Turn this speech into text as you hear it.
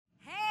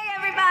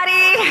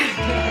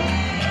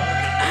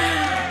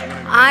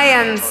I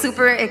am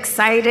super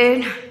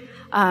excited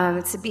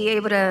to be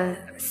able to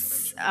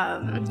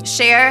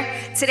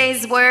share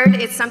today's word.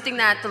 It's something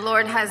that the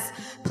Lord has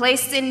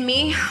placed in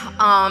me.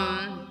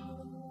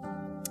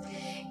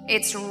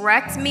 It's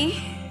wrecked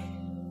me.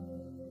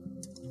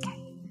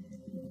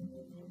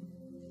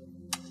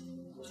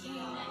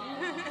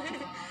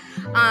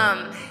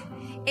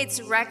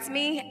 It's wrecked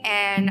me,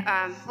 and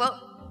well,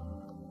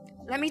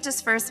 let me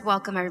just first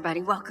welcome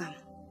everybody. Welcome.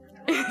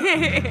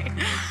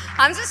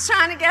 I'm just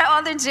trying to get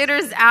all the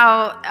jitters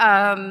out,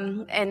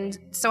 and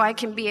so I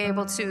can be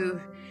able to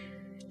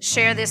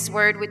share this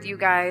word with you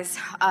guys.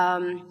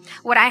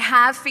 What I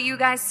have for you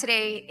guys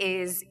today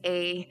is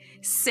a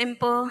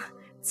simple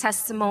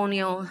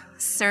testimonial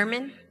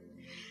sermon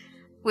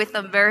with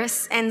a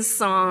verse and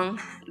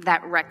song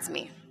that wrecked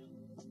me.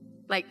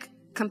 Like,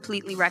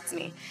 completely wrecked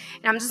me.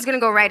 And I'm just going to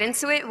go right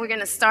into it. We're going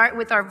to start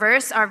with our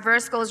verse. Our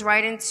verse goes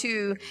right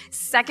into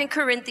 2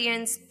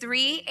 Corinthians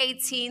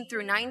 3:18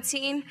 through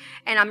 19.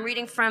 And I'm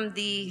reading from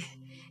the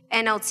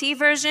NLT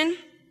version.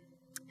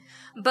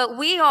 But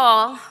we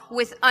all,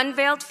 with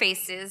unveiled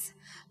faces,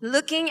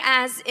 looking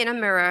as in a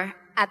mirror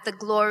at the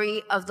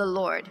glory of the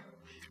Lord,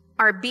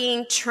 are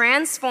being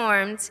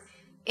transformed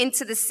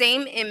into the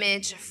same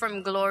image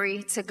from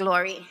glory to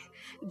glory,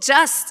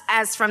 just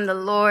as from the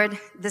Lord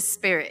the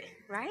Spirit.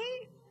 Right?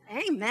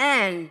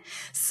 Amen.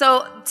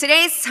 So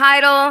today's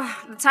title,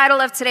 the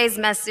title of today's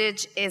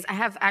message is, I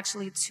have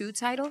actually two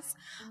titles.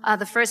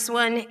 The first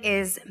one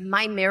is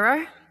My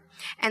Mirror,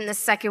 and the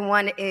second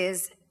one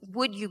is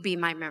Would You Be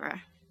My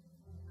Mirror?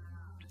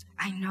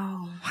 I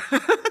know.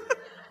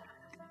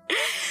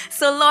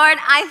 So, Lord,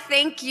 I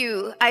thank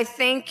you. I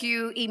thank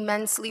you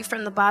immensely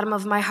from the bottom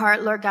of my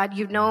heart, Lord God.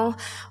 You know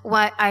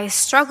what I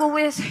struggle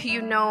with.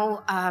 You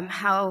know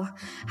how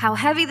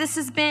heavy this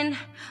has been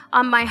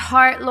on my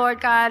heart,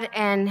 Lord God.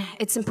 And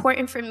it's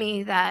important for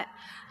me that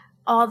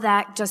all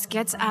that just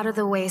gets out of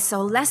the way.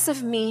 So less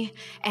of me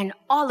and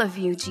all of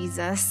you,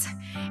 Jesus.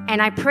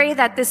 And I pray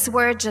that this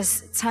word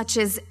just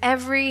touches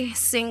every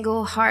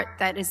single heart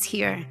that is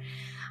here.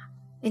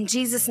 In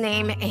Jesus'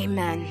 name,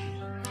 amen.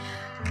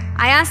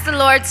 I asked the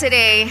Lord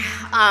today,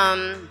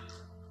 I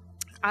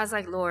was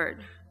like,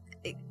 Lord,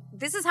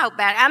 this is how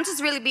bad, I'm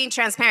just really being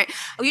transparent.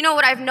 You know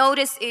what I've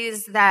noticed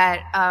is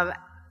that, I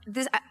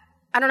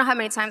don't know how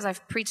many times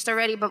I've preached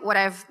already, but what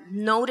I've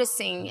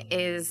noticing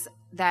is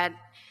that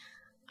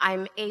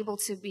I'm able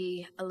to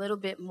be a little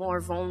bit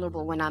more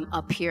vulnerable when I'm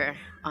up here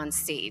on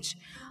stage.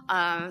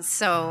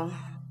 So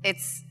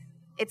it's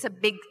a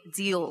big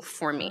deal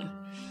for me.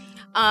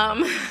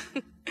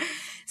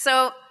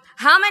 So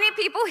how many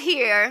people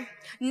here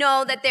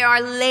know that there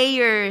are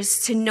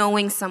layers to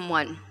knowing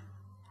someone?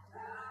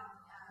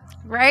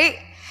 Right?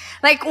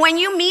 Like when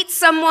you meet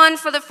someone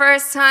for the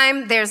first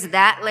time, there's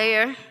that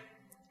layer.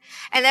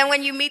 And then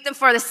when you meet them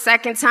for the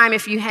second time,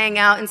 if you hang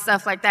out and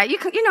stuff like that,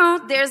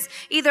 there's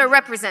either a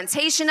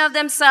representation of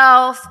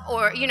themselves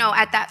or,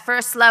 at that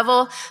first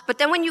level. But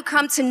then when you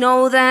come to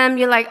know them,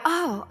 you're like,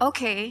 oh,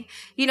 okay.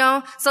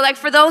 So like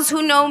for those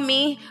who know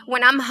me,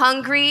 when I'm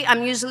hungry,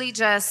 I'm usually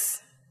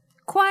just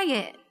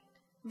quiet,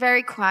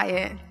 very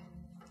quiet.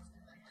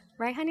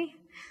 Right, honey?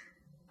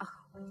 Oh.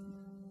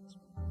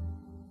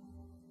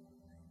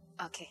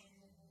 Okay.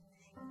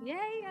 Yeah.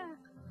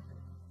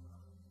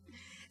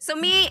 So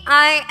me,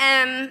 I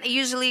am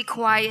usually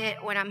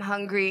quiet when I'm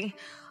hungry.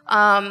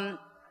 When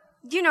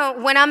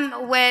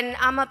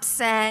I'm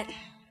upset,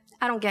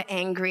 I don't get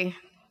angry.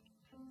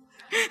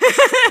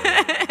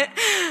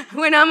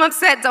 When I'm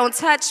upset, don't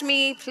touch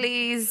me,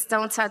 please,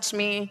 don't touch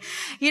me.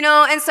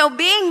 And so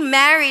being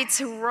married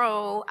to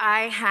Ro,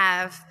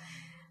 I've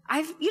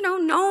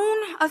known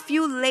a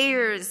few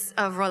layers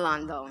of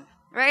Rolando,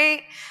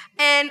 right?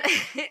 And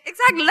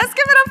exactly, let's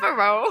give it up for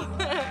Ro.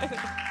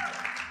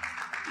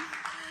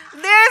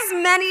 There's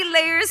many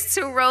layers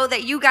to Ro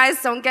that you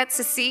guys don't get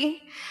to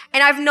see.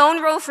 And I've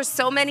known Ro for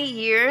so many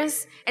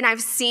years, and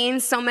I've seen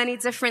so many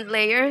different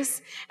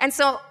layers. And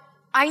so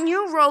I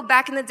knew Ro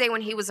back in the day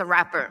when he was a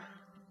rapper.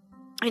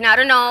 And I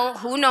don't know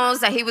who knows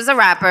that he was a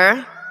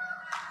rapper.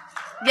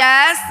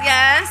 Yes.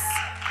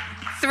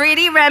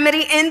 3D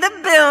Remedy in the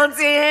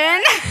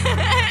building.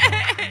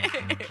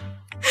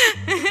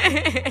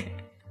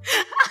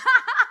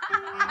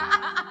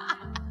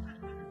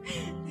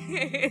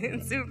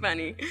 It's too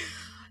funny.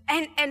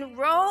 And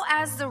Ro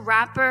as the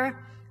rapper,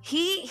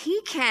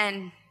 he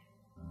can.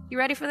 You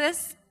ready for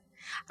this?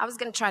 I was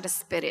gonna try to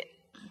spit it.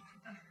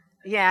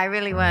 Yeah, I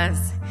really was.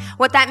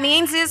 What that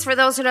means is, for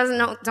those who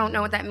don't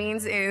know what that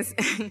means is,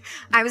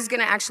 I was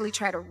gonna actually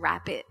try to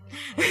rap it.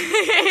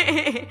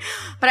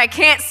 But I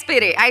can't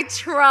spit it. I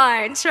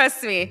tried,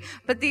 trust me.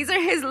 But these are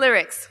his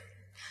lyrics.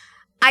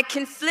 I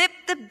can flip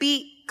the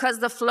beat cause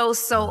the flow's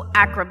so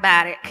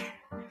acrobatic.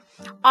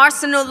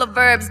 Arsenal of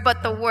verbs,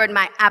 but the word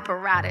my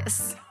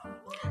apparatus.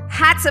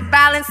 Had to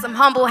balance some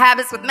humble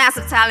habits with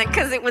massive talent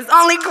cause it was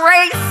only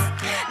grace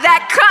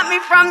that cut me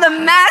from the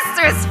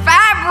master's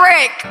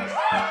fabric.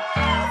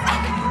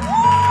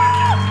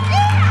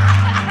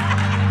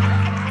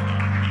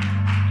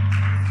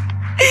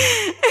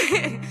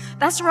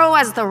 That's Ro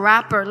as the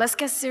rapper. Let's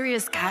get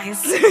serious,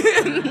 guys.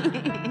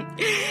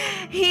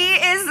 He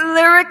is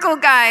lyrical,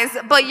 guys.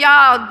 But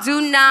y'all,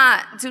 do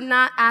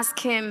not ask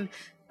him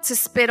to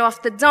spit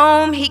off the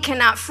dome. He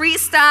cannot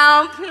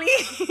freestyle,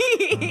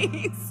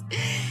 please.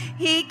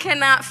 He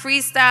cannot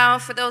freestyle.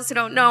 For those who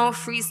don't know,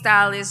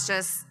 freestyle is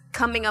just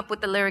coming up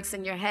with the lyrics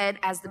in your head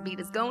as the beat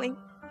is going.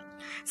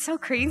 So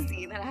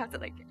crazy that I have to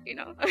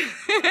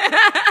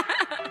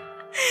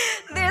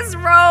There's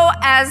Ro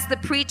as the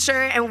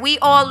preacher, and we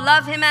all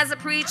love him as a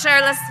preacher.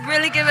 Let's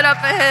really give it up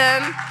for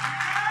him.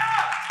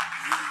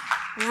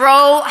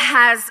 Ro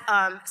has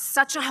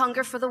such a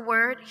hunger for the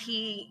word.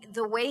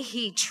 The way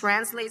he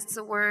translates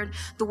the word,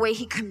 the way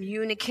he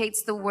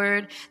communicates the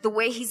word, the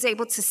way he's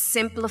able to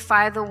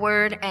simplify the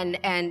word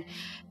and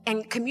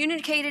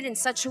communicate it in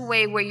such a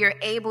way where you're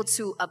able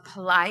to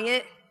apply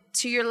it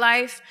to your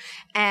life.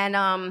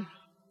 And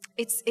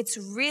it's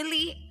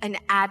really an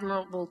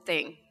admirable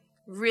thing.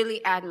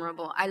 Really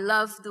admirable. I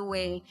love the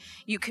way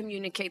you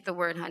communicate the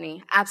word,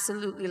 honey.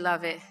 Absolutely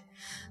love it.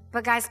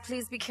 But guys,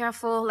 please be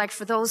careful. Like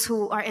for those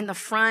who are in the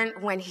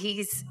front when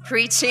he's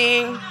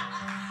preaching,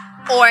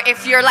 or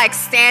if you're like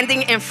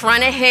standing in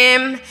front of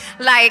him,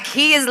 like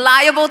he is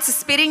liable to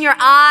spit in your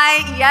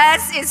eye.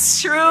 Yes,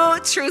 it's true.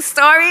 True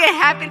story. It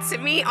happened to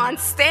me on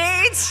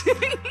stage.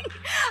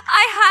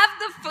 I have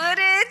the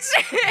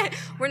footage.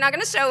 We're not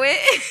going to show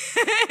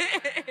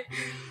it.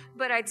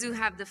 But I do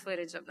have the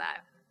footage of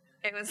that.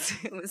 It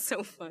was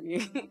so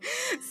funny.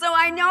 So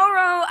I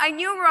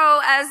knew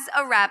Ro as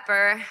a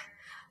rapper.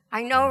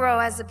 I know Ro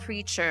as a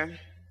preacher.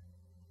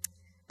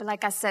 But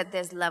like I said,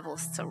 there's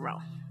levels to Ro.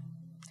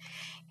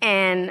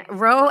 And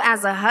Ro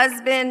as a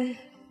husband,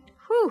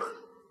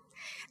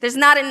 there's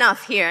not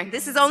enough here.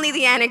 This is only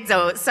the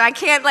anecdote, so I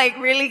can't like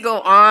really go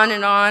on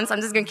and on, so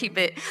I'm just gonna keep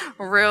it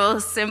real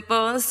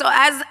simple. So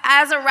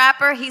as a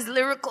rapper, he's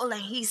lyrical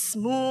and he's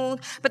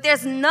smooth, but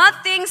there's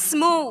nothing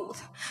smooth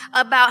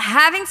about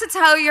having to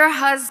tell your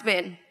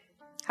husband,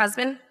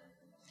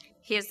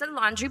 here's the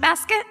laundry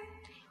basket,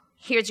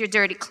 here's your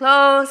dirty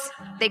clothes,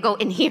 they go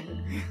in here.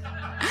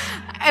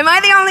 Am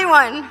I the only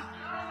one?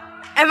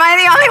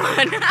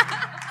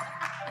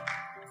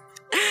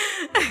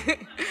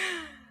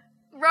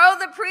 Ro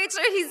the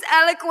preacher, he's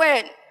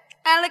eloquent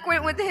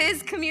with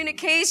his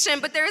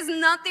communication, but there's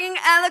nothing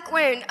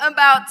eloquent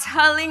about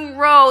telling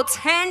Ro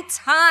 10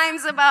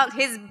 times about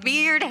his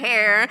beard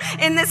hair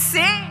in the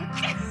sink.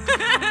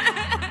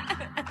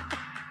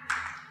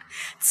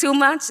 Too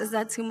much? Is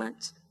that too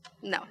much?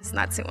 No, it's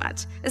not too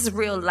much. This is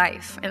real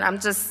life, and I'm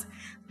just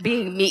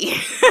being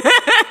me.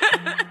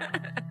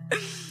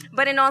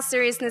 But in all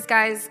seriousness,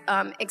 guys,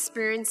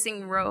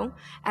 experiencing Ro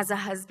as a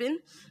husband,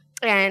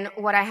 and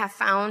what I have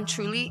found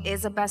truly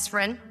is a best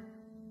friend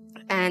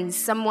and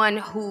someone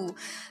who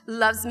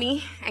loves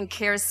me and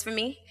cares for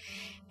me.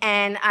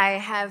 And I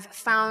have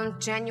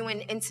found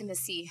genuine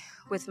intimacy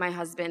with my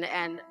husband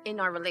and in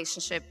our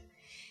relationship.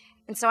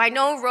 And so I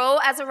know Ro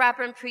as a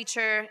rapper and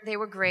preacher, they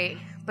were great.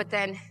 But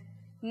then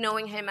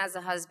knowing him as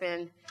a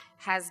husband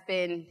has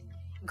been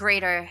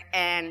greater,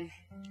 and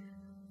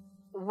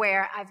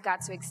where I've got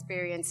to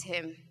experience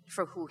him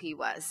for who he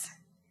was.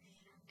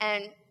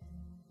 And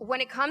when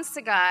it comes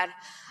to God,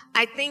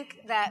 I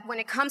think that when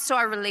it comes to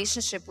our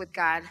relationship with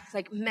God,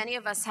 like many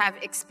of us have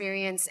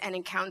experienced and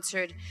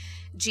encountered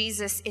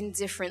Jesus in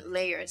different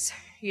layers,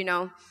 you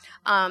know.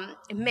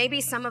 Maybe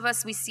some of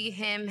us, we see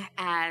him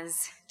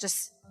as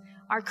just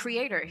our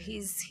creator.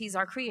 He's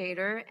our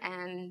creator,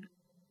 and,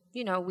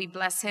 you know, we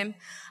bless him.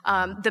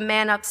 The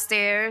man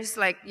upstairs,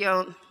 like,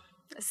 yo,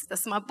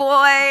 that's my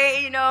boy,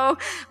 you know.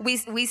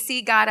 We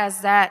see God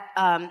as that.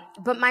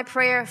 But my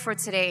prayer for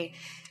today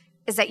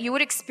is that you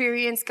would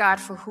experience God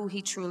for who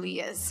he truly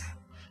is,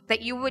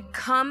 that you would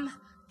come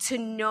to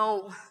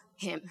know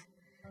him,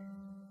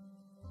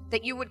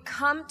 that you would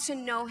come to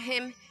know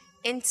him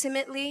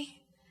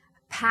intimately,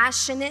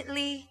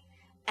 passionately,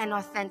 and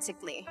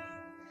authentically.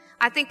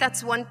 I think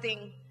that's one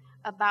thing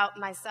about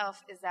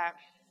myself is that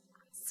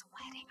I'm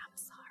sweating, I'm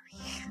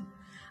sorry.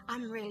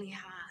 I'm really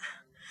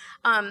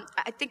hot.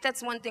 I think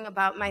that's one thing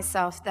about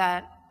myself,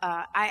 that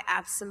I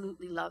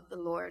absolutely love the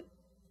Lord.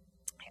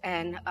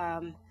 And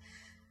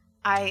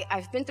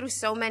I've been through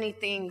so many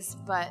things,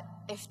 but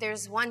if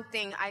there's one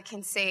thing I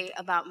can say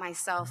about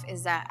myself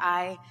is that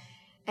I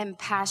am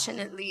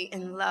passionately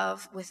in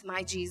love with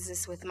my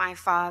Jesus, with my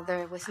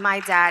Father, with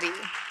my Daddy.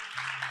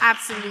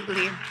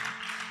 Absolutely.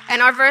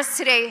 And our verse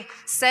today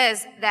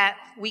says that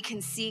we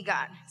can see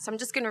God. So I'm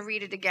just going to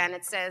read it again.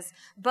 It says,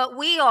 "But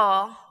we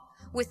all,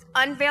 with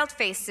unveiled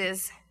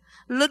faces,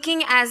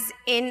 looking as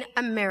in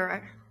a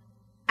mirror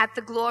at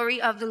the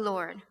glory of the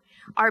Lord,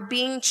 are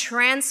being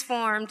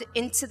transformed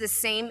into the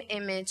same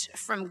image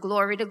from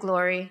glory to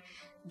glory,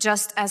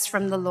 just as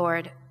from the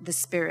Lord, the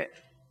Spirit."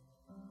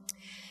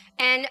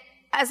 And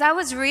as I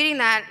was reading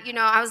that, you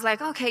know, I was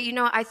like, okay, you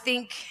know, I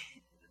think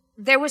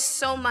there was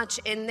so much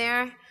in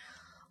there,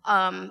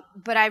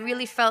 but I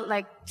really felt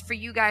like for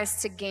you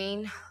guys to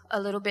gain a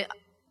little bit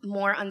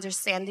more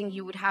understanding,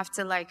 you would have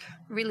to like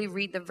really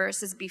read the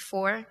verses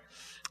before.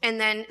 And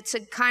then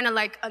to kind of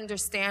like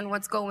understand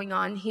what's going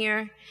on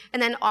here.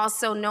 And then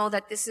also know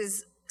that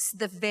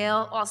the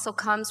veil also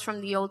comes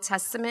from the Old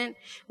Testament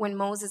when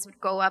Moses would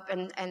go up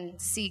and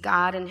see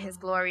God in his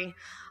glory.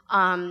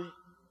 And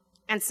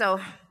so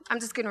I'm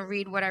just going to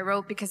read what I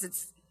wrote because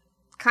it's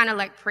kind of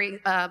like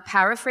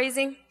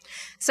paraphrasing.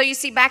 So you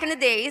see, back in the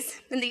days,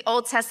 in the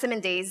Old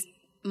Testament days,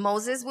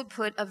 Moses would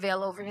put a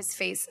veil over his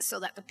face so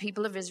that the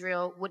people of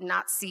Israel would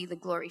not see the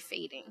glory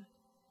fading.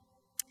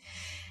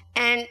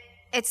 And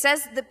it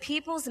says the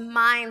people's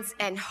minds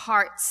and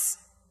hearts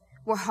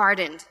were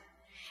hardened.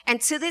 And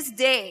to this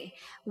day,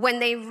 when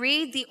they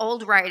read the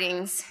old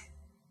writings,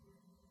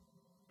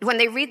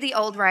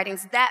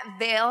 that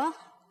veil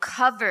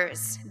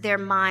covers their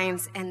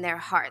minds and their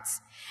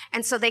hearts.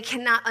 And so they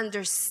cannot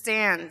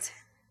understand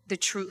the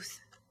truth.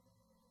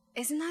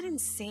 Isn't that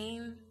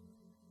insane?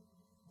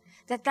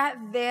 That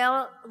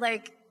veil,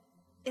 like,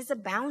 is a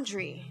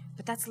boundary.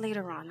 But that's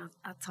later on.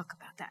 I'll talk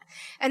about that.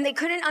 And they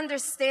couldn't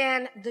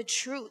understand the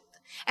truth.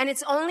 And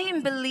it's only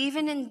in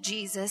believing in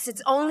Jesus,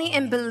 it's only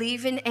in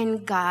believing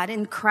in God,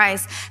 in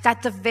Christ,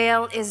 that the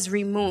veil is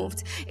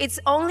removed. It's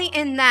only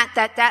in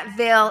that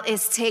veil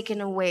is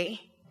taken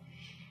away.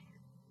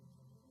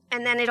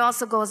 And then it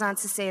also goes on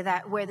to say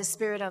that where the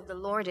Spirit of the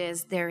Lord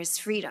is, there is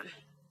freedom.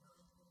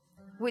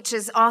 Which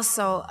is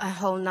also a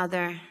whole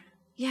nother,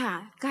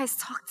 guys,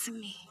 talk to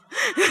me.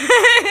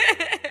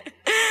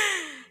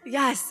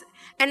 Yes.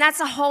 And that's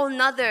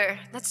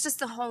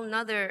just a whole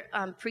nother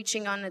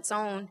preaching on its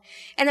own.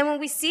 And then when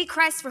we see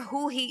Christ for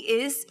who he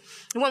is,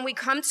 when we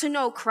come to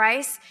know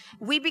Christ,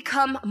 we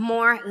become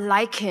more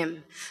like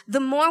him. The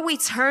more we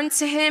turn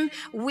to him,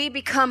 we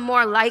become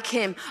more like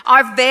him.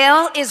 Our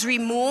veil is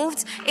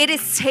removed. It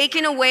is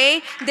taken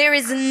away. There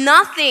is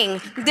nothing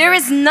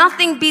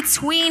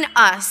between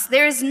us.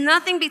 There is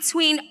nothing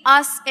between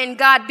us and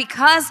God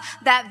because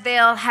that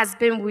veil has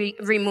been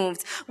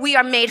removed. We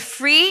are made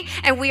free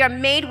and we are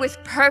made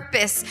with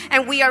purpose.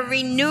 And we are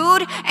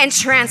renewed and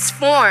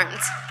transformed.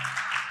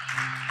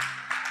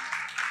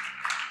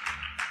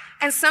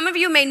 And some of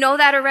you may know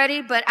that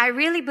already, but I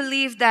really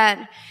believe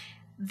that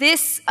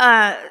this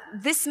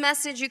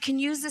message, you can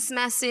use this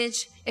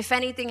message, if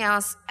anything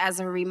else, as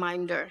a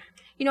reminder.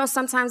 You know,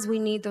 sometimes we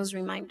need those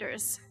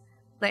reminders.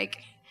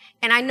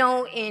 And I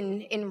know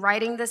in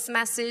writing this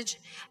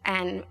message,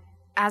 and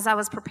as I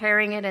was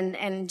preparing it,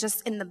 and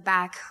just in the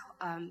back,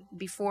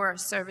 before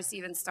service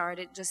even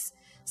started, just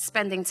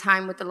spending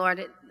time with the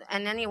Lord,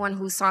 and anyone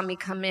who saw me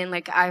come in,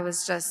 I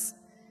was just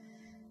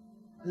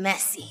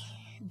messy,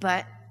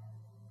 but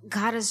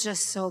God is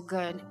just so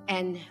good,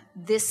 and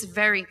this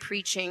very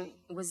preaching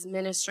was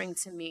ministering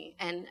to me,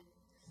 and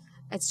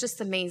it's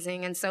just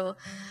amazing. And so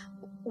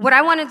what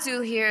I want to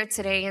do here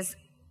today is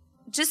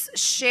just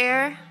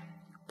share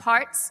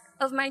parts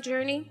of my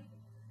journey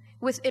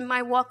in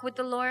my walk with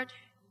the Lord,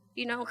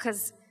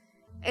 because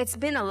it's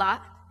been a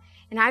lot.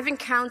 And I've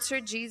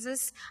encountered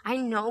Jesus. I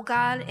know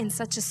God in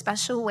such a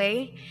special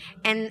way.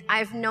 And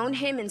I've known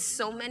him in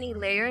so many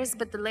layers.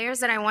 But the layers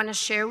that I want to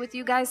share with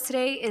you guys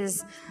today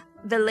is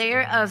the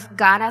layer of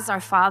God as our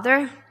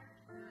Father.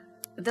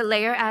 The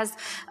layer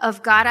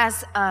of God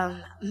as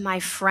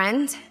my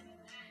friend,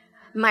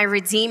 my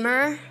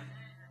Redeemer.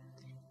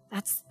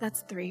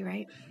 That's 3,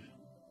 right?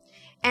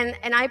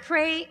 And I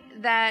pray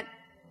that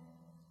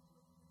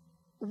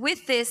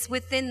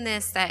within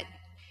this, that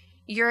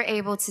you're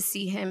able to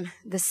see him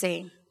the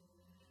same.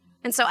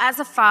 And so as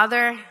a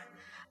father,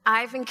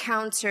 I've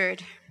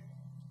encountered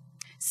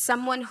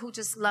someone who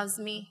just loves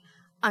me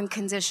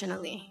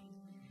unconditionally.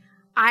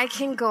 I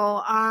can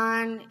go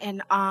on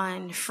and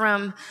on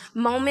from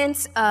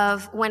moments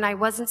of when I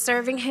wasn't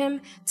serving him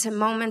to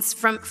moments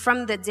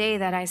from the day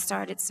that I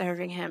started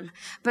serving him.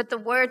 But the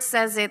word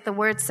says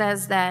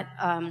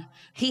that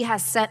he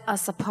has set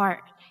us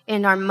apart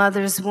in our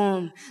mother's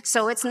womb.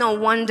 So it's no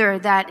wonder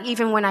that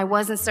even when I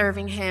wasn't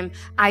serving him,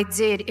 I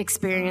did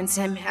experience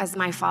him as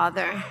my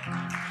father.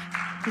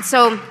 And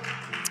so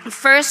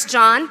 1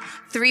 John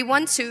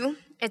 3:1-2,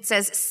 it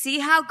says, "See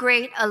how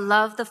great a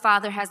love the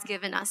Father has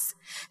given us,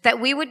 that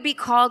we would be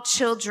called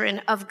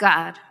children of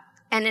God.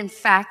 And in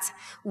fact,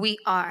 we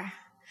are."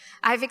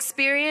 I've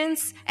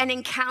experienced and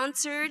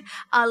encountered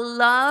a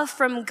love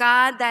from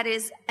God that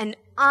is an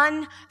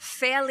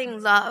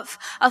unfailing love.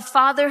 A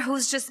Father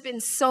who's just been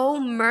so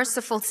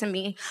merciful to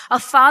me. A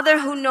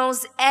Father who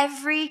knows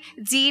every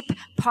deep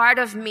part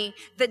of me,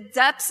 the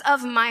depths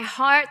of my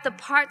heart, the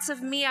parts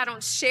of me I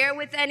don't share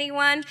with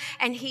anyone.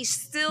 And he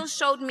still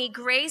showed me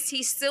grace.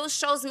 He still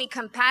shows me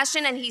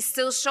compassion, and he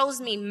still shows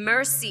me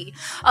mercy.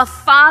 A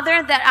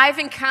Father that I've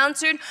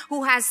encountered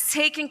who has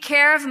taken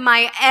care of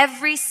my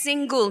every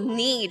single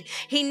need.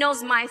 He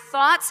knows my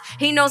thoughts.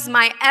 He knows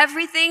my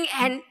everything.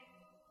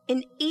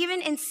 And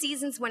even in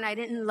seasons when I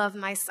didn't love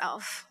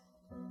myself,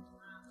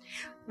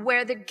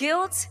 where the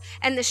guilt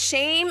and the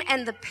shame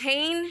and the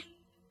pain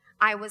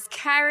I was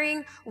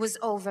carrying was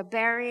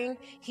overbearing,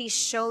 he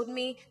showed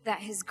me that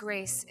his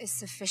grace is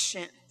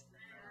sufficient.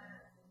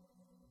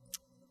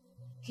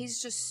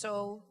 He's just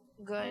so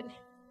good.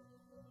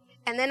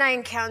 And then I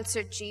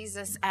encountered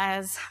Jesus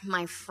as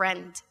my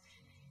friend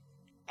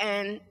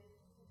and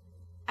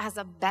as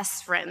a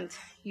best friend,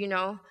 you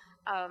know.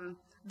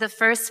 The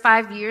first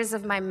 5 years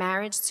of my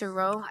marriage to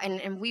Ro,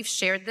 and we've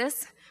shared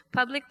this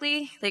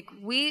publicly, like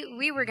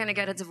we were going to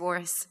get a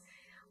divorce.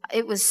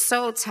 It was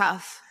so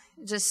tough,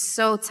 just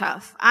so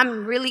tough.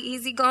 I'm really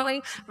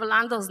easygoing.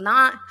 Rolando's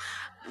not,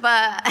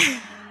 but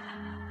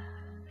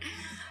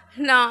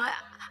no,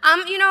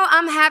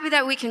 I'm happy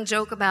that we can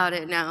joke about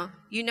it now.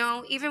 You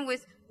know, even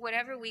with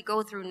whatever we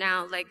go through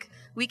now, like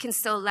we can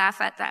still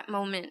laugh at that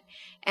moment,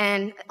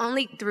 and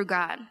only through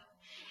God.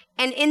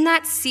 And in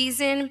that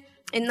season,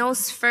 in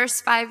those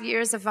first 5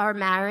 years of our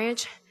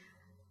marriage,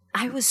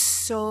 I was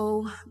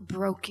so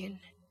broken.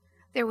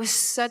 There was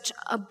such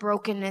a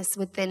brokenness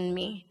within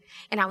me,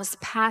 and I was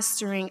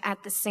pastoring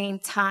at the same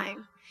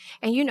time.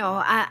 And you know,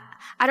 I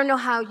don't know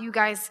how you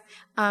guys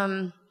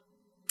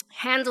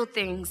handle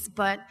things,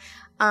 but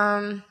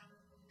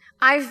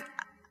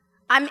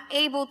I'm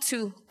able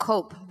to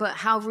cope, but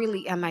how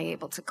really am I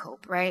able to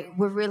cope, right?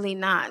 We're really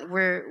not.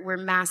 We're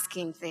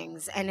masking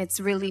things, and it's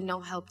really no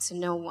help to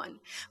no one.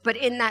 But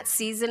in that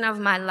season of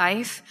my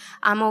life,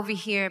 I'm over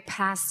here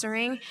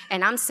pastoring,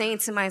 and I'm saying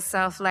to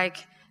myself,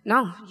 like,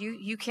 no,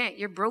 you can't.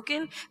 You're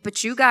broken,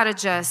 but you gotta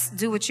just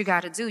do what you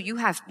gotta do.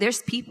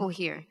 There's people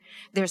here.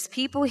 There's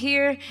people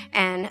here,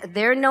 and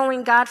they're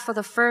knowing God for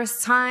the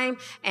first time,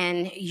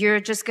 and you're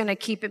just gonna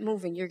keep it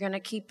moving. You're gonna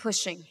keep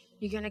pushing.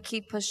 You're going to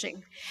keep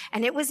pushing.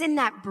 And it was in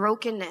that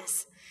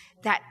brokenness,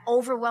 that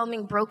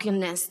overwhelming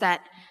brokenness,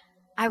 that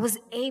I was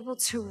able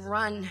to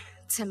run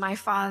to my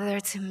father,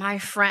 to my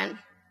friend.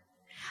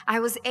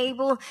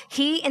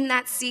 He in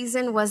that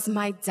season was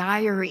my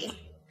diary.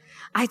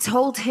 I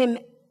told him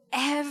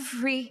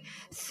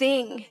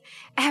everything.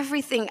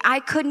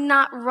 I could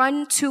not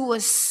run to a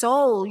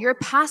soul. Your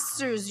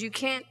pastors, you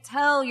can't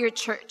tell your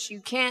church. You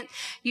can't.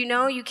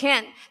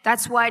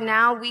 That's why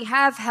now we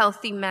have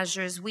healthy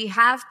measures. We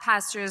have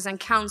pastors and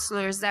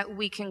counselors that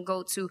we can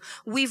go to.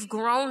 We've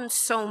grown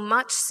so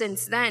much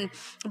since then.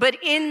 But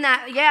in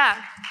that,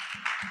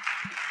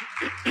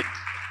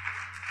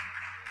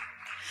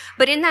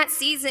 But in that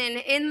season,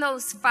 in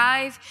those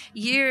 5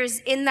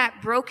 years, in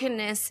that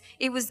brokenness,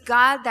 it was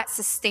God that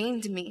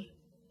sustained me.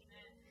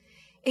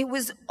 It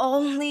was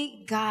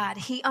only God.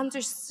 He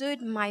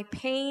understood my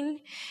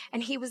pain,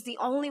 and he was the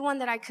only one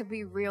that I could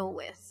be real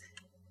with.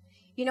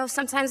 You know,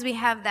 sometimes we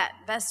have that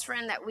best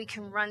friend that we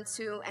can run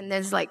to, and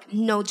there's like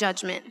no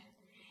judgment,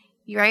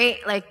 right?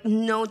 Like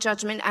no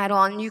judgment at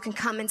all, and you can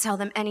come and tell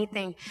them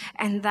anything.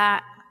 And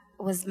that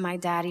was my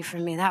daddy for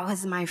me. That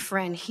was my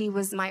friend. He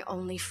was my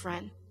only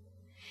friend.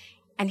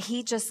 And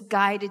he just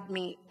guided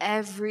me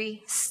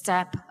every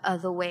step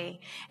of the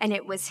way. And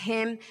it was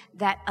him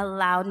that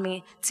allowed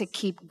me to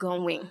keep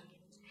going.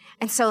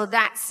 And so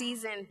that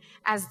season,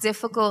 as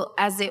difficult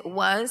as it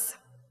was,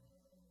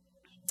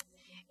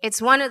 it's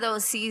one of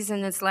those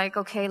seasons, it's like,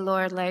 okay,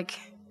 Lord, like,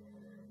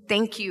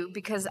 thank you,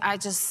 because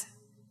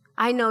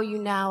I know you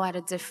now at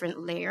a different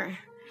layer.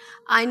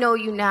 I know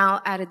you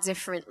now at a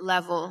different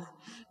level.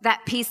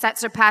 That peace that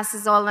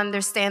surpasses all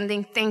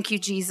understanding, thank you,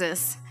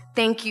 Jesus.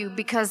 Thank you,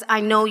 because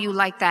I know you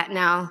like that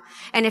now.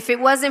 And if it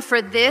wasn't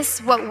for this,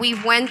 what we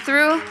went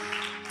through,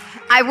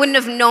 I wouldn't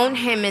have known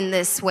him in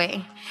this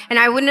way. And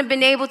I wouldn't have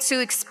been able to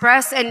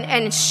express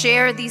and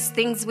share these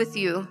things with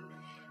you.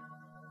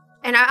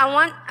 And I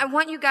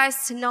want you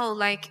guys to know,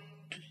 like,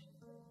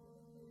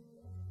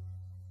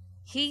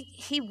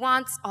 he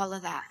wants all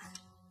of that.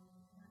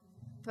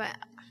 But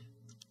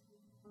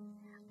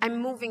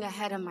I'm moving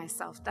ahead of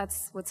myself.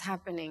 That's what's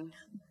happening.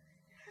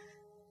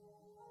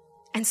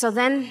 And so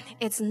then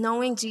it's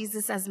knowing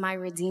Jesus as my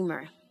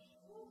Redeemer.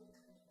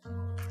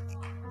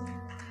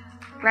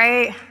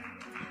 Right?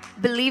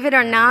 Believe it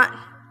or not,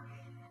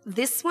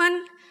 this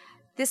one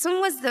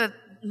was the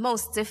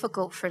most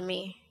difficult for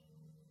me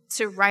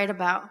to write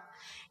about.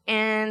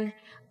 And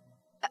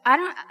I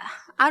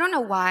don't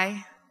know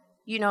why,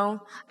 you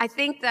know. I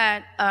think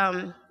that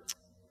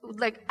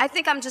I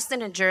think I'm just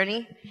in a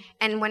journey,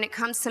 and when it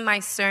comes to my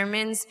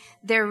sermons,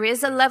 there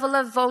is a level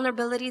of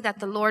vulnerability that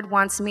the Lord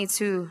wants me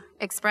to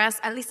express.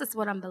 At least that's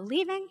what I'm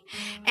believing.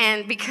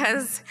 And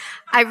because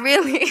I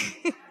really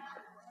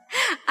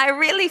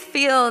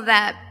feel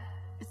that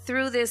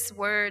through this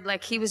word,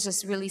 like he was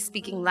just really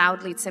speaking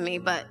loudly to me.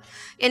 But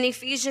in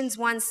Ephesians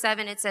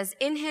 1:7, it says,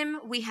 "In him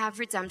we have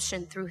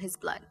redemption through his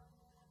blood,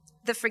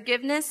 the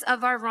forgiveness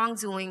of our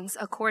wrongdoings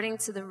according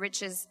to the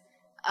riches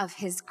of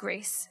his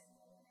grace."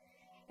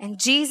 And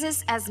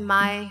Jesus as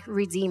my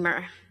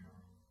Redeemer.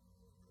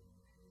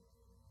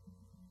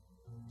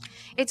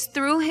 It's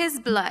through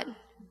his blood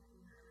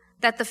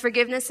that the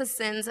forgiveness of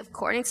sins,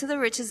 according to the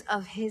riches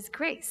of his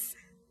grace,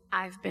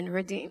 I've been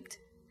redeemed.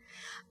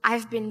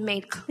 I've been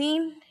made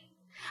clean.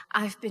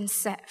 I've been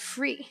set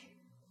free.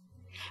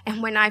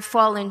 And when I've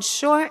fallen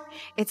short,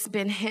 it's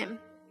been him.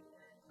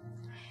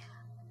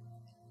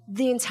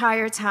 The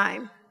entire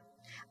time.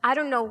 I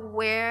don't know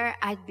where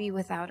I'd be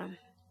without him.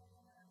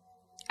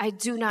 I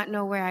do not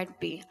know where I'd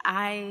be.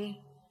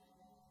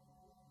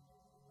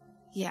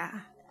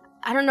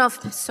 I don't know if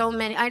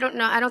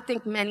I don't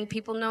think many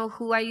people know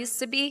who I used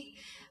to be,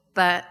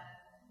 but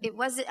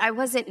I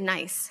wasn't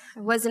nice. I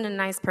wasn't a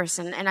nice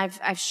person. And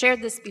I've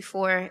shared this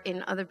before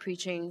in other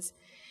preachings,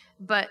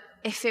 but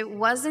if it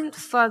wasn't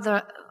for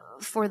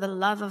the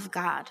love of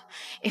God,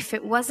 if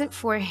it wasn't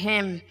for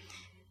him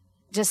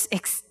just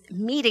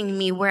meeting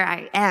me where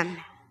I am,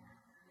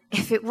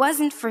 if it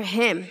wasn't for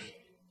him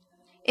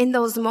in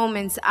those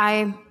moments,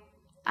 I'd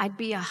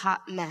be a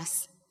hot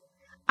mess.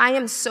 I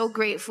am so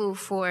grateful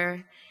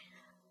for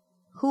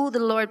who the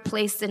Lord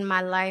placed in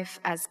my life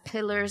as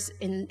pillars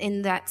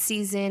in that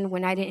season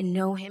when I didn't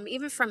know him,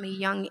 even from a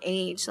young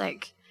age.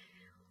 Like,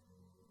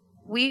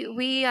 we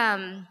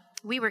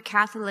were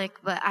Catholic,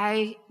 but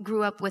I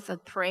grew up with a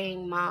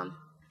praying mom.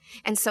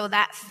 And so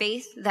that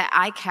faith that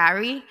I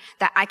carry,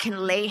 that I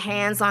can lay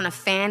hands on a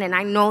fan and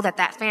I know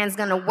that fan's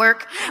going to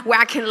work, where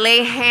I can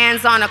lay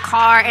hands on a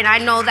car and I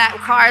know that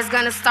car is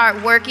going to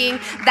start working,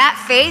 that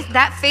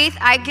faith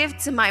I give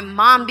to my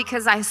mom,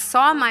 because I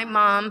saw my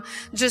mom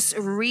just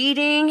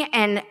reading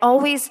and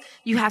always,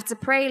 you have to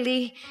pray,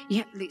 Lee.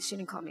 Yeah, she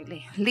didn't call me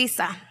Lee.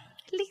 Lisa.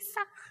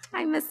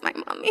 I miss my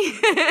mommy.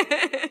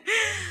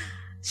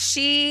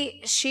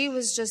 She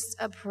was just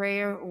a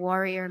prayer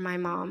warrior, my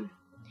mom.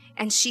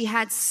 And she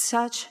had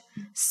such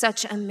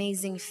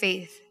amazing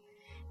faith.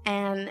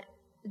 And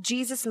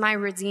Jesus, my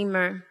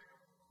Redeemer,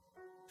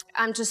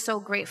 I'm just so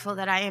grateful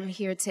that I am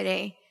here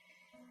today,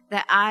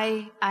 that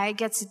I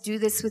get to do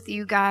this with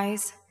you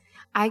guys.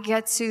 I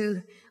get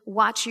to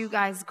watch you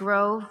guys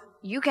grow.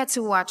 You get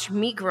to watch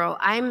me grow.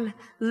 I'm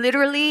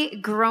literally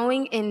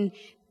growing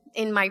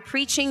in my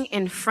preaching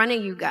in front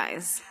of you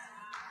guys.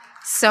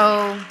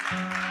 So,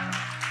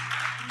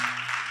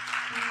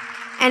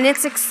 and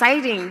it's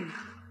exciting.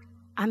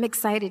 I'm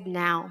excited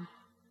now.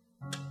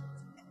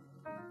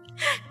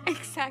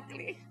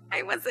 Exactly.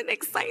 I wasn't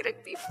excited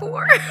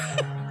before.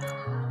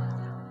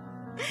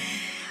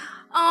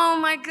 Oh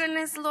my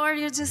goodness, Lord,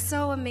 you're just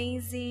so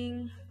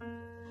amazing.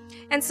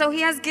 And so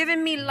he has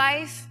given me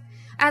life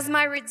as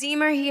my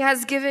Redeemer. He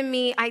has given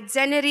me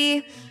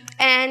identity,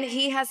 and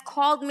he has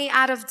called me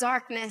out of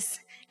darkness.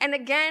 And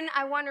again,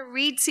 I want to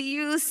read to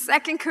you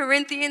 2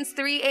 Corinthians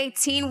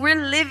 3:18. We're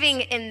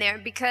living in there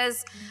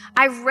because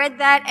I read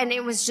that and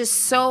it was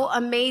just so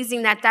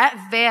amazing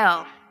that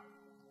veil.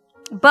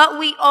 But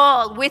we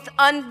all, with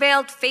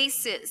unveiled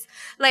faces,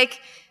 like,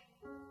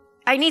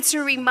 I need to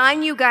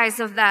remind you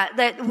guys of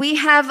that we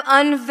have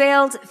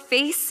unveiled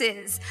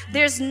faces.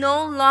 There's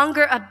no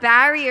longer a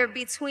barrier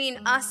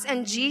between us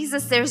and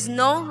Jesus. There's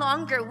no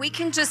longer, we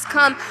can just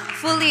come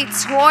fully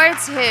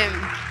towards him.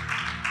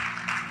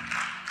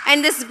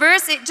 And this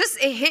verse, it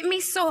hit me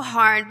so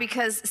hard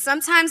because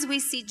sometimes we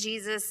see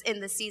Jesus in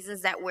the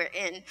seasons that we're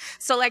in.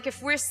 So like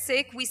if we're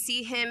sick, we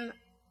see him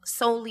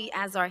solely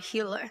as our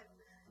healer,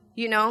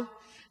 you know?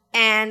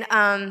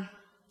 And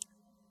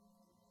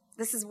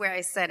this is where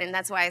I said, and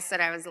that's why I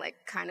said I was like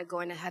kind of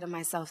going ahead of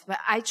myself. But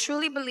I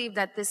truly believe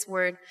that this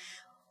word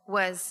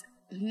was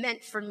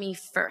meant for me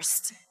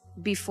first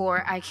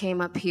before I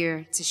came up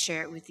here to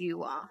share it with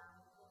you all.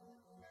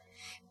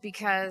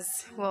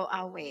 Because, well,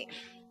 I'll wait.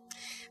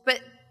 But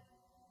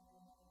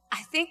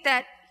I think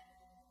that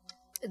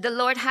the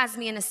Lord has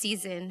me in a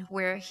season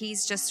where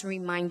he's just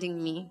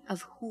reminding me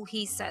of who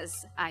he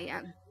says I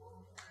am.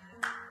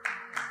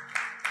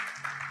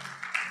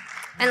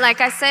 And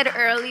like I said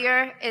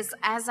earlier, is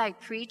as I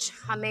preach,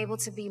 I'm able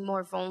to be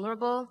more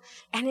vulnerable,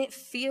 and it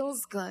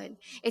feels good.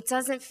 It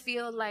doesn't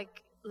feel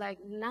like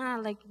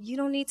you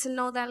don't need to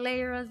know that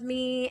layer of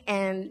me,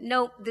 and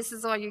nope, this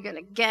is all you're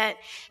gonna get.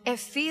 It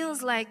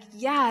feels like,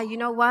 yeah, you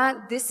know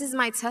what? This is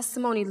my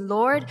testimony,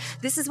 Lord.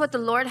 This is what the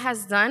Lord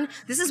has done.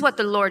 This is what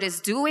the Lord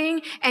is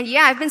doing. And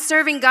yeah, I've been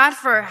serving God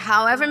for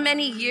however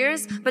many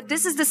years, but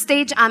this is the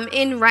stage I'm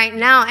in right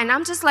now. And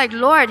I'm just like,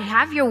 Lord,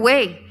 have your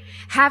way.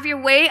 Have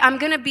your way. I'm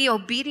going to be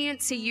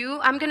obedient to you.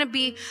 I'm going to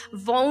be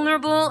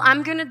vulnerable.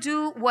 I'm going to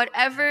do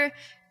whatever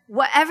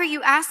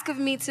you ask of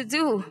me to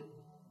do.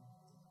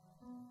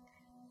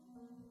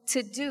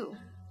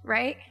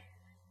 Right?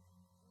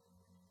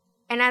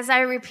 And as I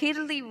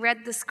repeatedly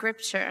read the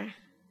scripture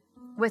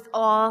with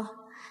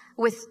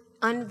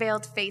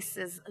unveiled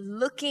faces,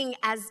 looking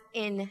as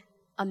in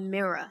a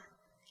mirror,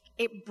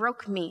 it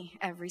broke me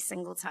every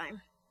single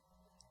time.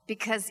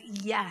 Because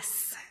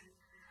yes,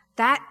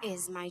 that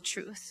is my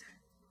truth.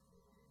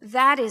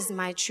 That is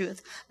my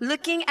truth.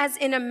 Looking as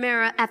in a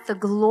mirror at the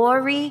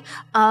glory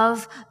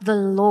of the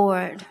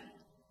Lord.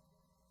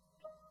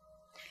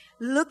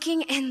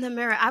 Looking in the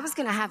mirror. I was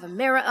going to have a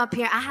mirror up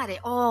here. I had it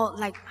all,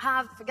 like,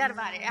 I forgot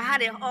about it. I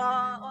had it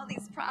all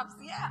these props.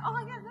 Yeah. Oh,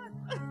 yeah.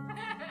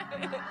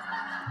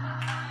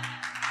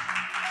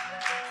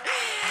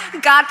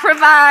 God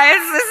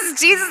provides. This is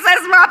Jesus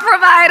as my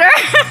provider.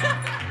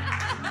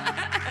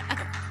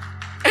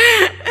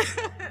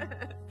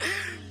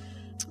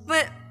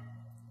 But,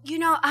 you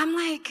know, I'm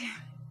like,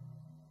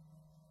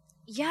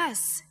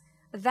 yes,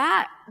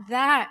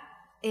 that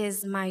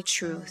is my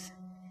truth.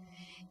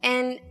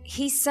 And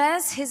he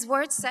says, his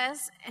word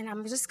says, and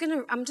I'm just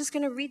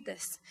gonna read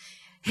this.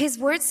 His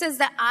word says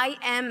that I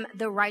am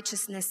the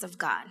righteousness of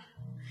God,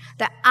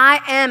 that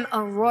I am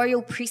a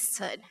royal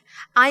priesthood.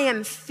 I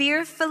am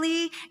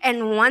fearfully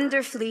and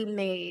wonderfully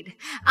made.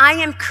 I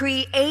am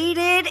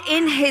created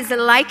in his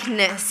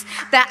likeness,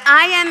 that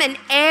I am an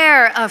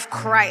heir of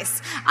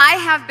Christ. I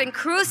have been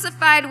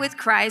crucified with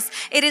Christ.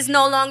 It is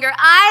no longer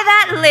I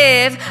that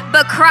live,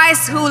 but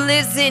Christ who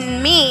lives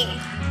in me.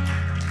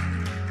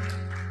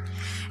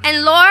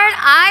 And Lord,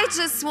 I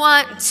just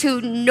want to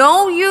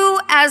know you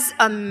as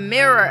a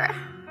mirror.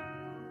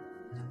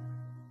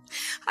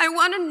 I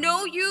want to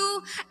know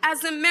you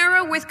as a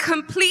mirror with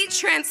complete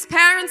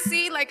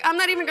transparency. Like, I'm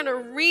not even going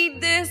to read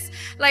this.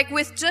 Like,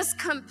 with just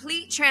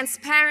complete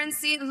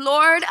transparency.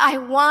 Lord, I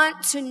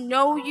want to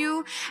know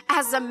you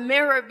as a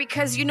mirror,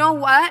 because you know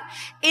what?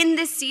 In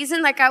this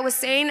season, like I was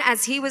saying,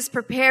 as he was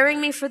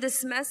preparing me for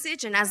this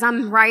message and as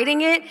I'm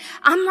writing it,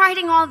 I'm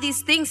writing all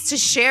these things to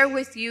share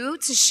with you,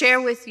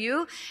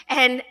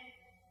 And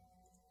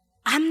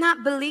I'm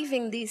not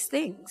believing these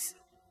things,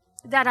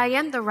 that I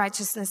am the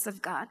righteousness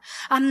of God.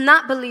 I'm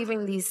not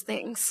believing these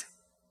things.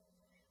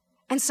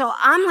 And so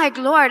I'm like,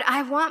 Lord,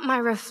 I want my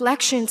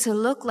reflection to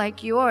look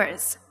like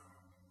yours.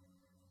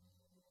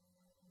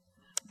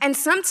 And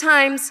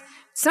sometimes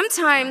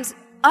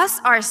us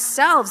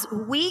ourselves,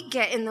 we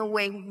get in the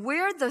way.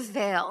 We're the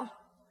veil.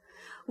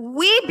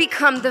 We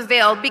become the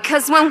veil,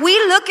 because when we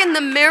look in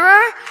the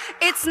mirror,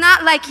 it's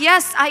not like,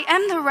 yes, I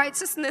am the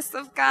righteousness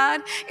of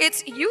God.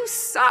 It's, you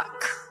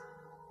suck.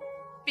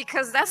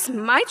 Because that's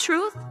my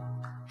truth.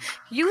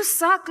 You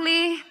suck,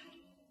 Lee.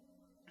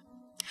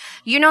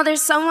 You know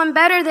there's someone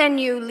better than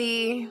you,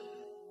 Lee.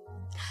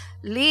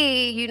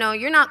 Lee, you know,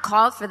 you're not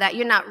called for that.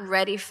 You're not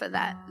ready for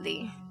that,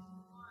 Lee.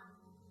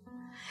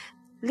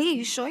 Lee,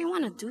 you sure you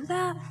want to do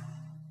that?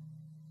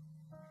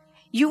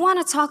 You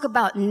want to talk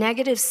about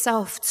negative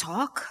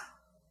self-talk?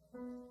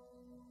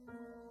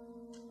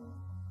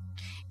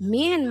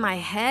 Me in my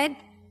head,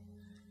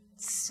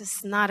 it's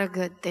just not a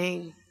good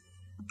thing.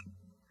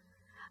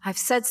 I've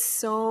said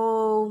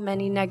so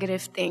many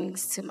negative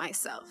things to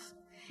myself.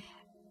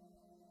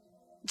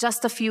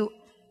 Just a few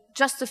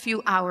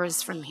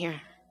hours from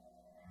here,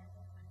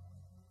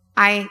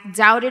 I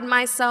doubted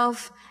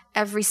myself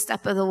every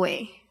step of the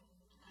way.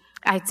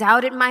 I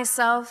doubted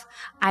myself.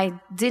 I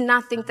did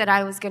not think that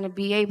I was going to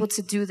be able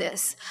to do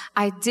this.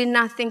 I did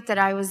not think that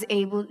I was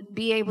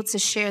be able to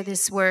share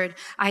this word.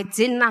 I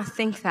did not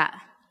think that.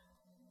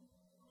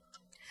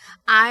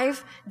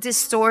 I've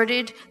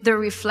distorted the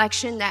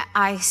reflection that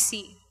I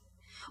see.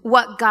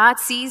 What God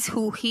sees,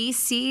 who he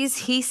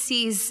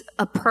sees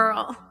a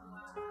pearl.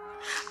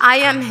 I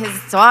am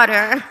his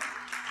daughter.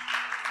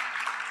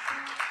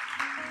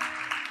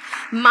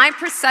 My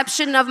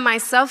perception of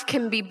myself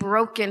can be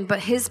broken, but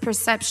his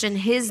perception,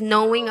 his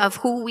knowing of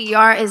who we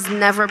are is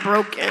never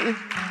broken.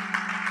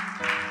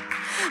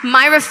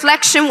 My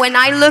reflection, when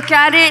I look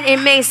at it,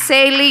 it may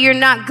say, Lee, you're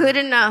not good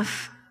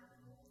enough.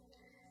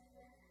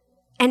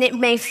 And it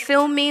may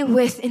fill me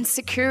with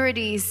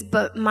insecurities,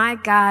 but my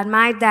God,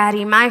 my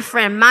daddy, my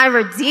friend, my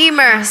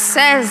Redeemer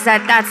says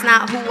that that's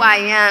not who I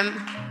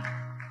am.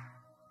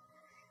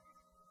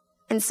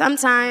 And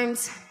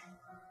sometimes,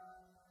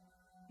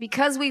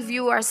 because we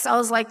view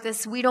ourselves like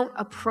this, we don't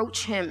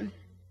approach him.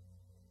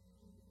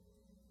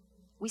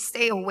 We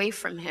stay away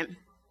from him.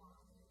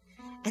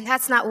 And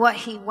that's not what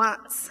he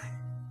wants.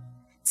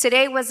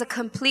 Today was a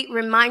complete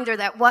reminder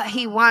that what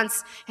he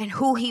wants and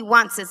who he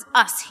wants is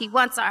us. He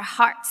wants our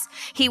hearts.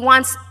 He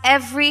wants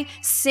every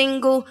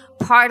single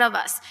part of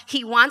us.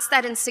 He wants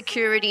that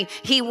insecurity.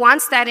 He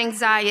wants that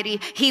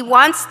anxiety. He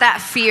wants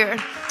that fear.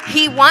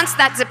 He wants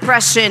that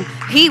depression.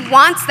 He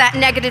wants that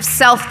negative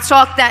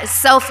self-talk, that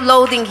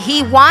self-loathing.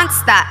 He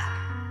wants that.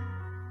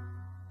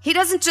 He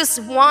doesn't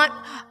just want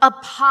a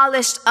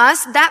polished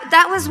us.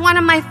 That was one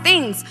of my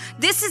things.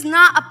 This is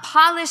not a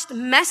polished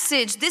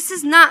message. This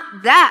is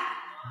not that.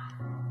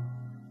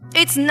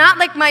 It's not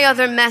like my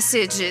other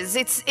messages.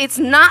 It's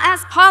not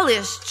as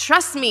polished.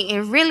 Trust me,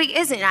 it really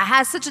isn't. I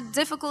had such a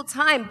difficult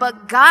time,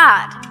 but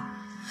God,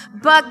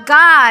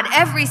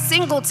 every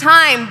single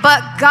time,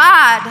 but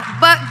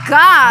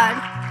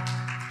God.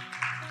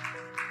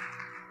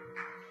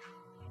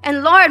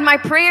 And Lord, my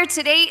prayer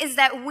today is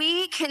that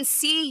we can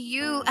see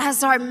you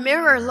as our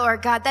mirror,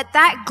 Lord God,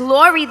 that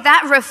glory,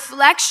 that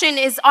reflection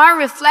is our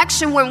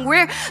reflection when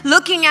we're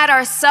looking at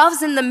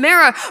ourselves in the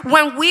mirror,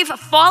 when we've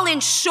fallen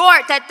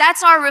short,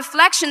 that's our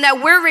reflection,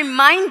 that we're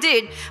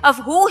reminded of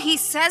who he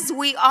says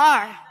we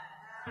are,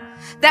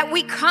 that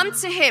we come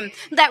to him,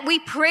 that we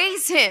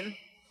praise him,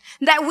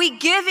 that we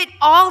give it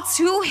all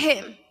to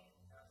him.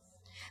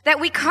 That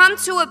we come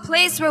to a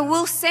place where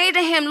we'll say to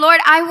him,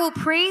 Lord, I will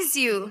praise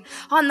you.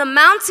 On the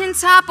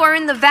mountaintop or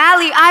in the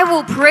valley, I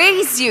will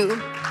praise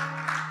you.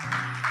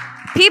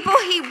 People,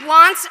 he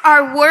wants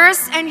our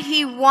worst and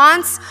he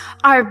wants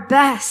our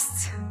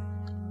best.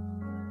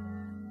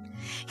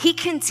 He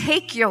can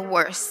take your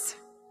worst.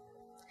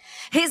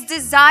 His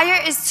desire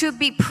is to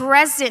be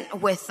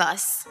present with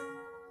us.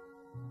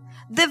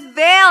 The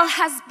veil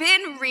has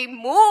been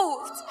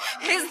removed.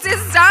 His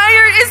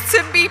desire is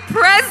to be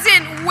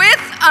present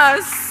with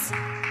us.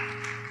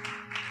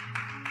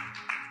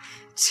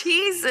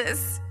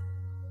 Jesus.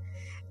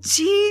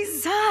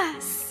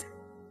 Jesus.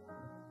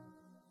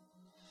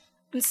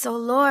 And so,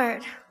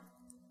 Lord,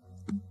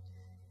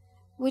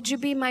 would you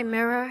be my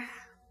mirror?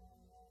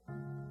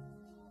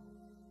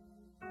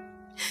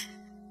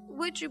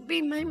 Would you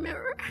be my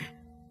mirror?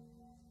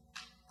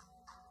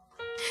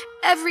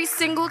 Every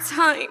single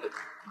time.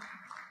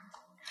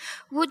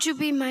 Would you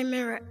be my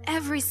mirror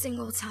every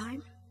single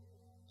time?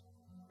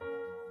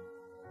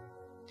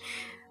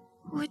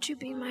 Would you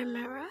be my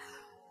mirror?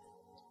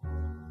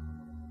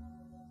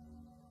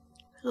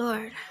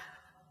 Lord,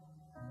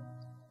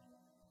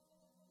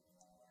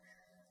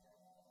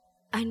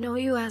 I know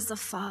you as a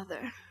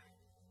father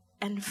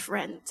and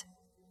friend.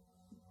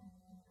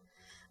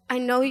 I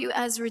know you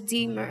as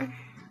Redeemer.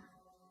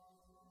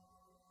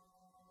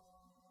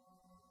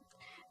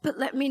 But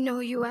let me know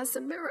you as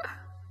a mirror.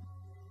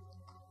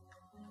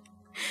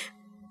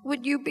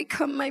 Would you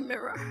become my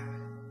mirror?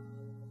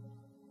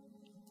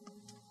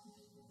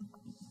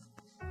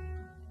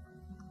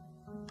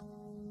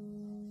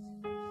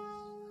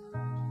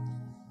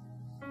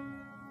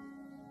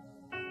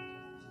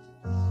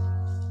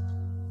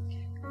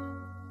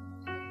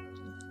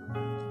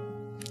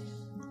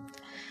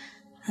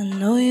 I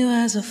know you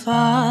as a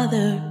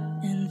father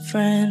and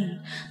friend.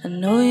 I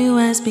know you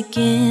as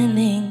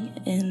beginning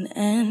and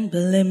end.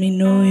 But let me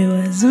know you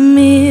as a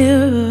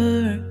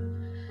mirror.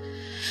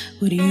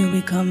 Would you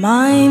become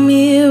my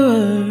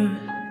mirror?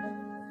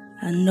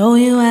 I know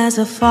you as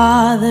a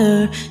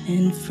father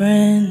and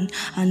friend.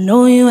 I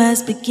know you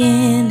as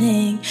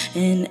beginning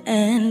and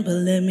end. But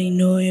let me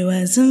know you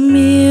as a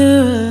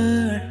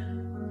mirror.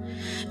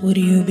 Would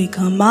you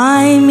become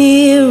my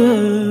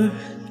mirror?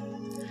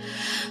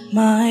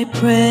 My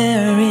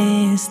prayer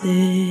is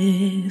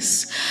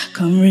this: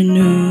 come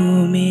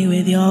renew me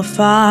with your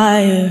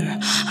fire.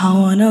 I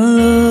wanna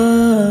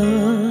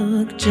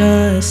look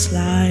just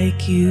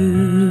like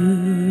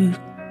you.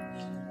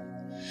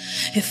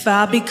 If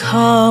I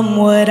become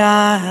what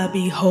I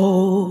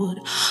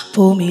behold,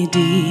 pull me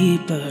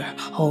deeper,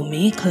 hold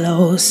me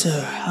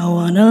closer. I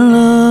wanna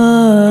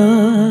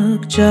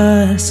look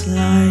just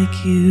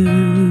like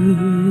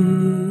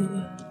you.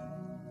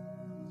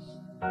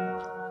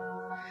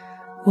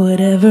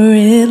 Whatever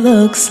it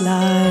looks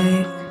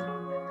like,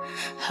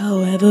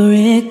 however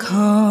it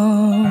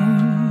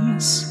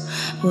comes,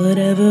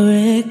 whatever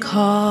it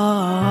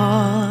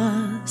costs,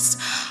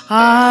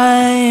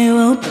 I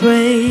will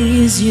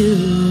praise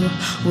you.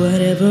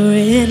 Whatever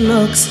it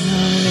looks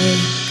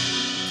like,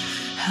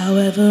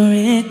 however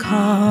it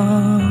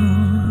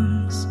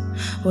comes,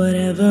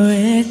 whatever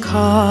it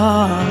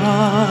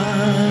costs.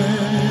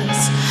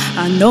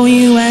 I know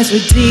you as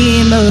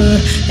Redeemer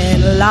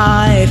and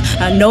life.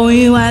 I know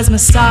you as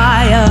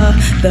Messiah,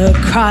 the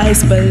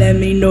Christ. But let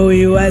me know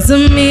you as a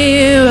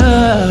mirror.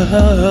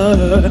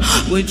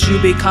 Would you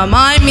become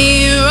my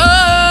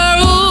mirror?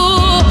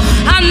 Ooh,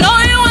 I know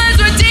you as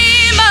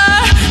Redeemer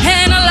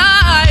and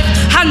life.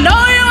 I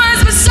know you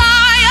as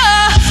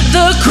Messiah,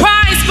 the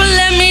Christ. But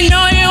let me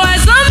know you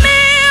as a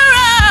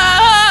mirror.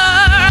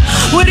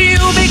 Would you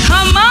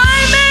become my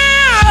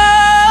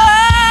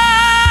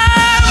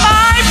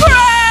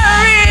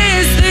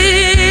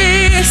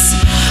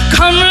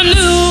come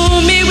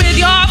renew me with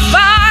your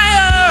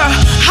fire.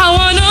 I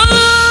wanna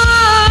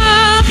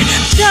look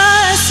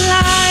just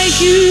like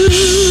you.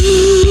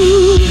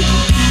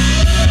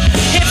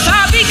 If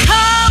I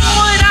become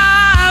what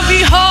I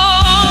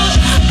behold,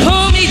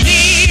 pull me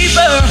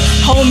deeper,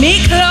 hold me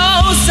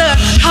closer.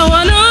 I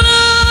wanna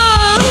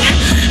look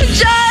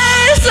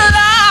just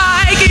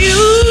like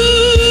you.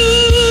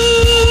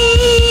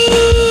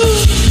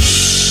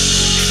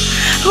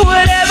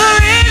 Whatever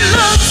it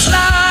looks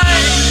like,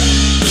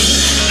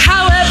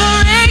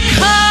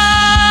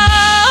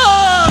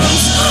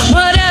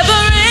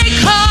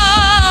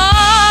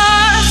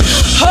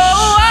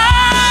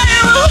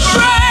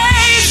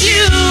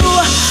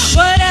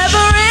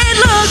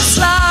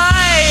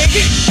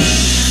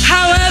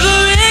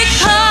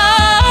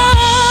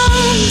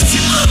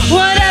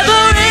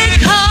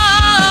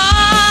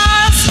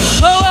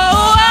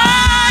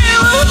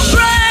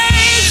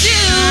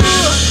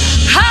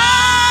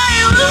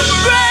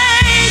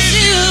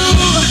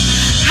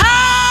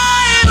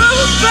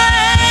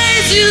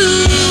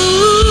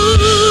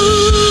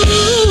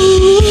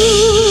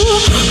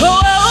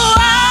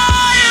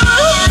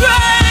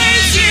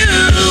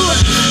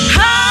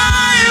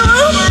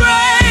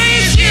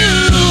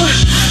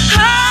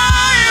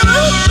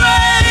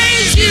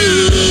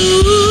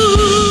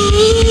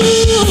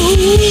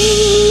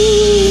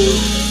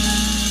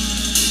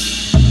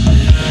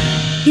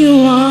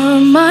 you are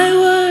my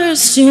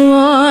worst, you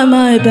are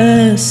my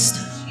best.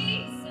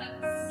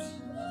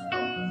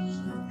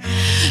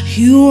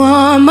 You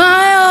are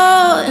my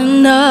all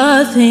and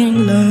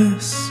nothing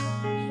less.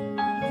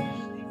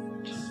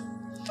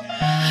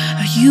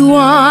 You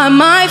are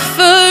my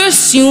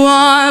first, you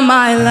are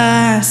my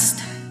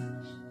last.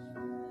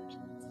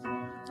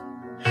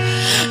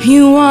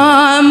 You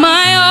are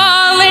my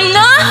all and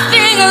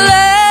nothing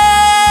less.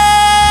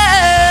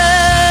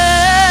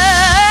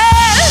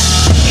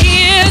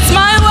 Here's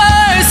my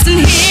worst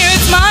and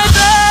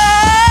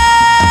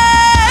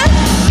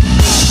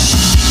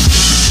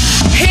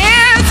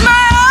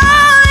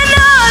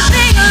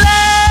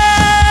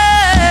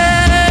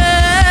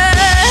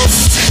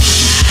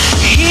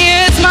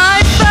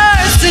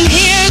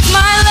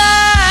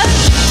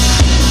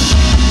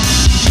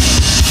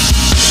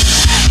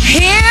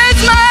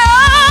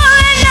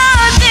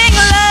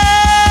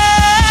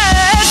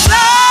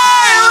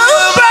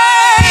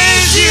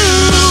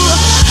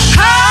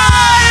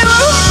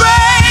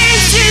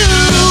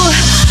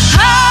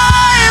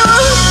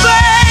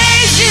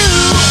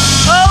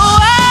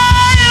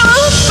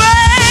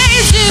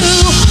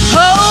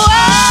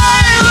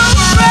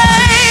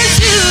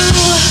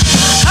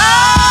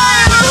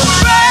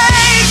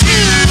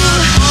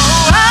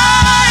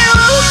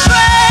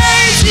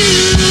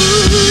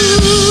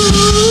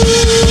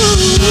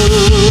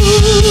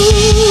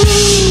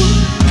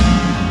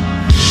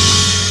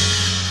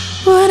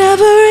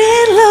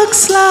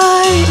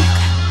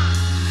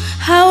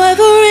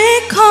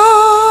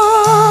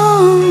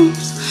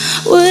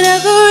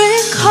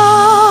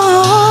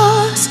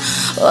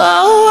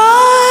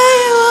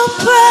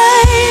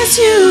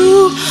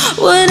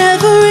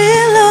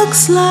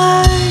looks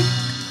like.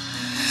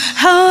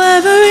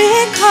 However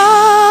it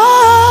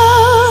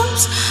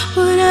comes,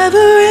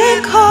 whatever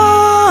it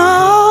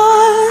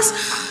costs,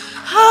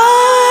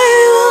 I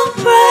will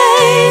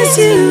praise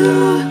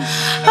you.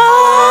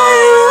 I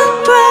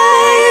will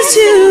praise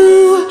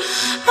you.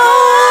 I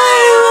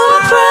will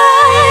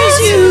praise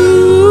you.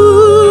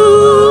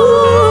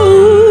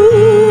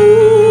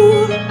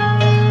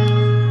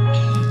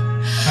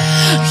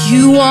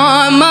 You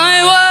are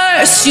my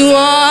worst, you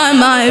are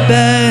my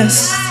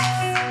best.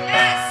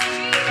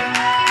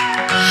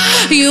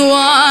 You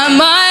are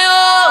my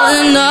all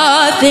and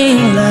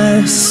nothing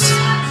less.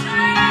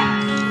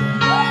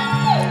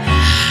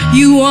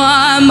 You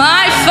are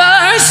my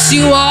first,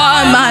 you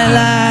are my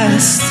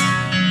last.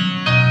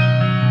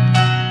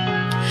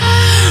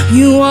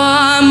 You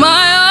are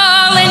my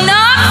all and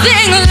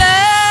nothing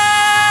less.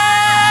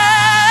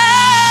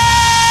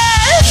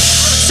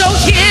 So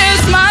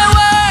here's my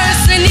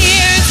worst and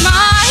here's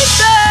my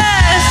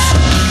best.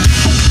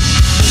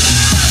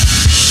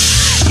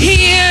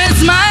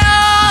 Here's my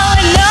all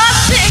and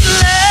nothing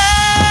less.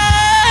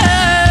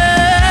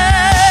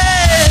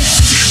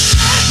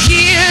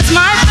 Here's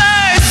my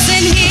first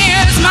and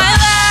here's my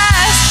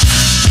last.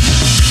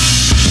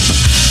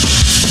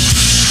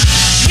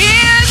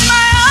 Here's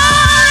my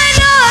all and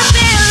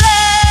nothing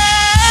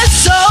less.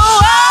 So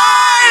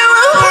I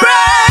will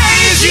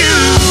praise you.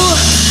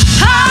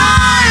 I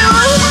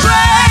will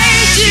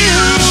praise you.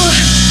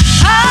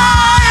 I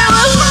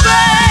will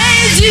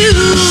praise you.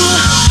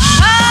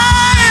 I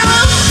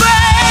will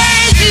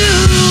praise you.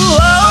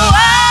 Oh,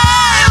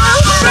 I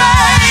will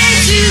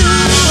praise you.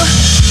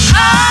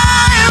 I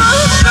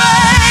will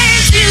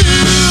praise you.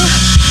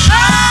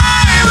 I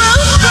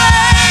will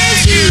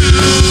praise you.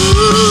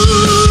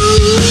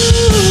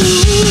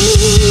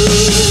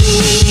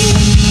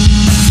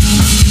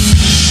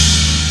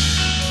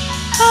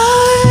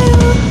 I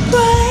will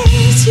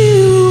praise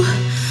you.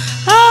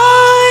 I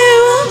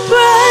will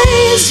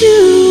praise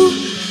you.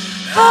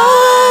 I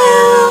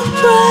will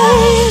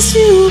praise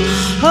you.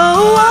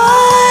 Oh, I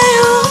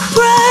will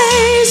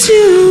praise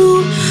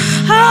you.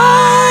 I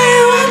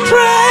will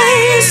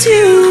praise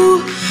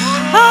you.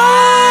 I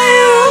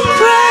will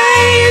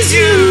praise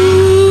you.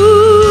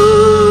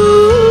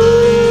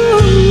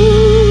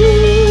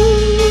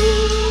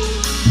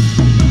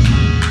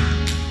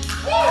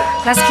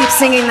 Let's keep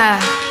singing that.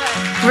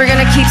 We're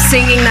gonna keep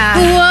singing that.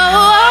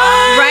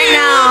 Right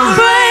now.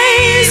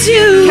 Praise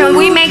you. Can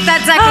we make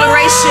that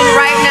declaration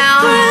right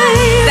now?